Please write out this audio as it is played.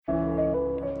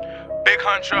Big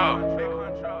Huncho.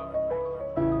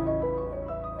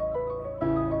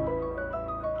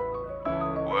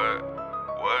 What?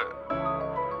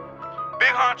 Big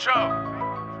Huncho.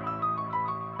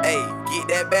 Hey, get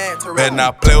that bag, Terrell. Better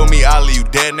not play with me, I'll leave you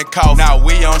dead in the coffin. Now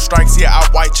we on strikes here,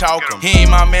 out white chalk him. He ain't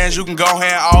my mans, you can go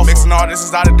ahead and off. Mixing all this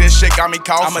is out of this shit, got me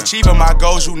coughing. I'm achieving my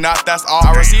goals, you not, that's all.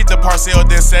 I received the parcel,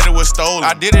 then said it was stolen.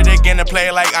 I did it again to play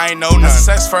like I ain't know none.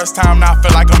 Success first time, now I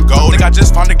feel like I'm golden. Think I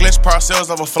just found the glitch, parcels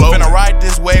overflow. Finna ride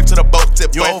this wave to the boat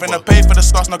tip. You ain't finna pay for the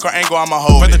stars, no car angle, I'ma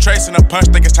hold. For the trace and the punch,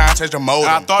 think it's time to change the mode.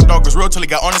 I thought dog was real till he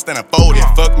got honest and folded.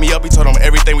 Fuck me up, he told him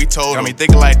everything we told him. Got me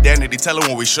thinking like Danny, tell him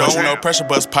when we show. You know pressure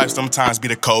bust pipes sometimes be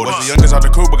the coldest. The youngest out the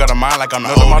crew, but got a mind like I'm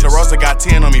the oldest. The Rosa got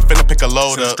 10 on me, finna pick a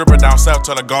load up. Stripper down south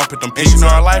till I gon' put them pieces. She know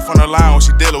her life on the line when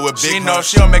she dealing with big. She know if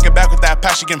she don't make it back with that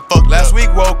pack, she getting fucked. Last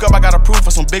week woke up, I got approved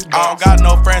for some big balls. I don't got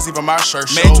no friends, even my shirt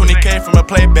show. Made 20K from a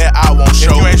play bet, I won't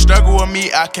show. If you ain't struggle with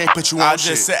me, I can't put you on. I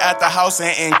just sit at the house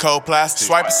and in cold plastic.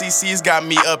 Swiping CCs got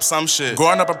me up some shit.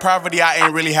 Growing up in poverty, I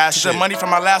ain't really had shit. The money from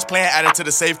my last plan added to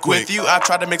the safe quick. With you, I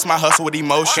tried to mix my hustle with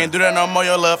emotion. Can't do that no more,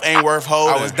 your love ain't worth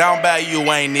holding. I was down bad, you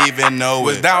ain't even know it.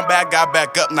 Was down bad, got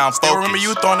back up, now I'm focused. Still remember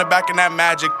you throwing it back in that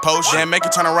magic potion. Then make you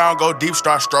turn around, go deep,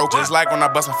 start stroking. Just like when I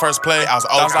bust my first play, I was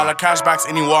old. $1,000 cashbacks,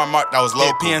 any Walmart, that was low.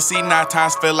 Hit PNC 9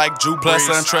 times, feel like Drew Plus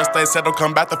trust, they said don't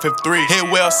come back the 5th 3.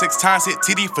 Hit well 6 times, hit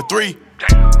TD for 3.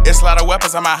 It's a lot of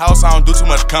weapons in my house, I don't do too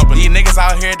much company. These niggas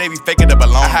out here, they be faking the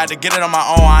balloon. I had to get it on my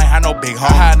own, I ain't had no big home.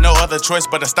 I had no other choice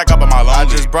but to stack up on my loan. I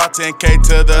just brought 10K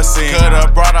to the scene.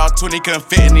 Could've brought out 20, couldn't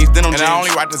fit in these denim jeans. And I only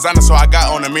rock designer, so I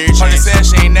got on the mirror jeans. She said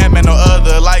she ain't that man, no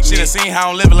other like me. She done seen how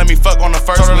I'm living, let me fuck on the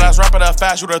first. Told her last rapper that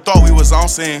fast, you would've thought we was on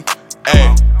scene.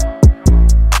 Ayy.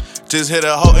 Just hit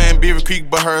a hoe in Beaver Creek,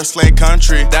 but her slay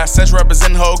country. That sex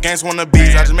represent whole gangs wanna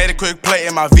bees. I just made a quick play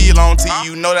in my V long tee.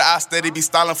 You know that I steady be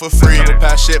styling for free. Couple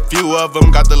past shit, few of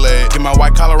them got delayed. Get my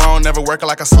white collar on, never working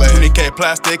like a slave. 20K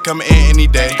plastic coming in any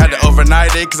day. Had to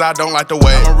overnight it, cause I don't like the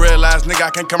way. I'm a real ass nigga, I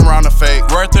can't come around to fake.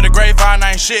 Word through the grapevine,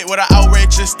 I ain't shit with an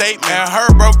outrageous statement. Man,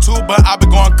 her broke too, but I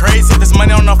been going crazy. This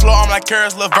money on the floor, I'm like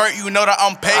Karis LeVert, you know that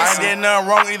I'm pacing. I ain't did nothing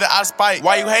wrong either, I spite.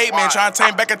 Why you hate me? Trying to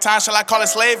take back a time, shall I call it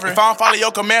slavery? If I don't follow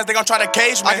your commands, they gon' try to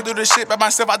cage me. I can do this shit by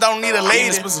myself, I don't need a lady.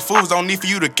 Expensive foods don't need for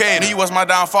you to cater. Knew you was my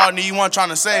downfall, knew you weren't trying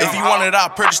to save. If you wanted it, I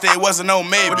purchased it, it wasn't no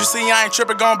maybe. But you see, I ain't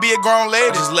tripping, gon' be a grown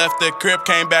lady. Just left the crib,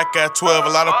 came back at 12. A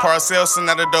lot of parcels sitting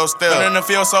at the door still. Been in the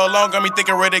field so long, got me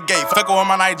thinking right at gate. Fuckin' with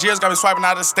my Nigerians, got me swiping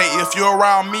out of state. If you're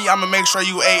around me, I'ma make sure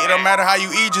you ate. It don't matter how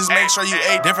you eat, just make sure you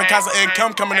ate. Different kinds of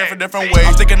income coming in for different ways.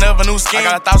 I'm thinking of a new scheme,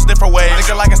 I got 1,000 different ways.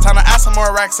 Thinking like it's time to add some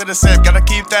more racks to the safe. Gotta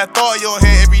keep that thought, you'll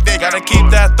hear every day. Gotta keep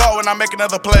that thought when I make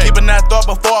another play. Keeping that thought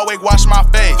before I wake, wash my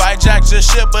face. Fight jack just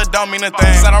shit, but don't mean a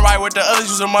thing. Said I'm right with the others,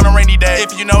 use them on a rainy day.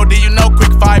 If you know, then you know,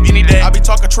 quick 5 any day. I be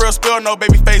talking trill spill, no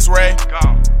baby face Ray.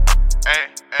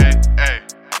 Hey.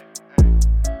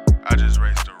 I just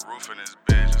raised the roof in this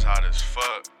bitch, it's hot as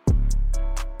fuck.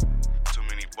 Too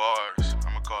many bars,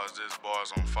 I'ma cause this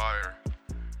bars on fire.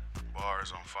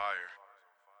 Bars on fire.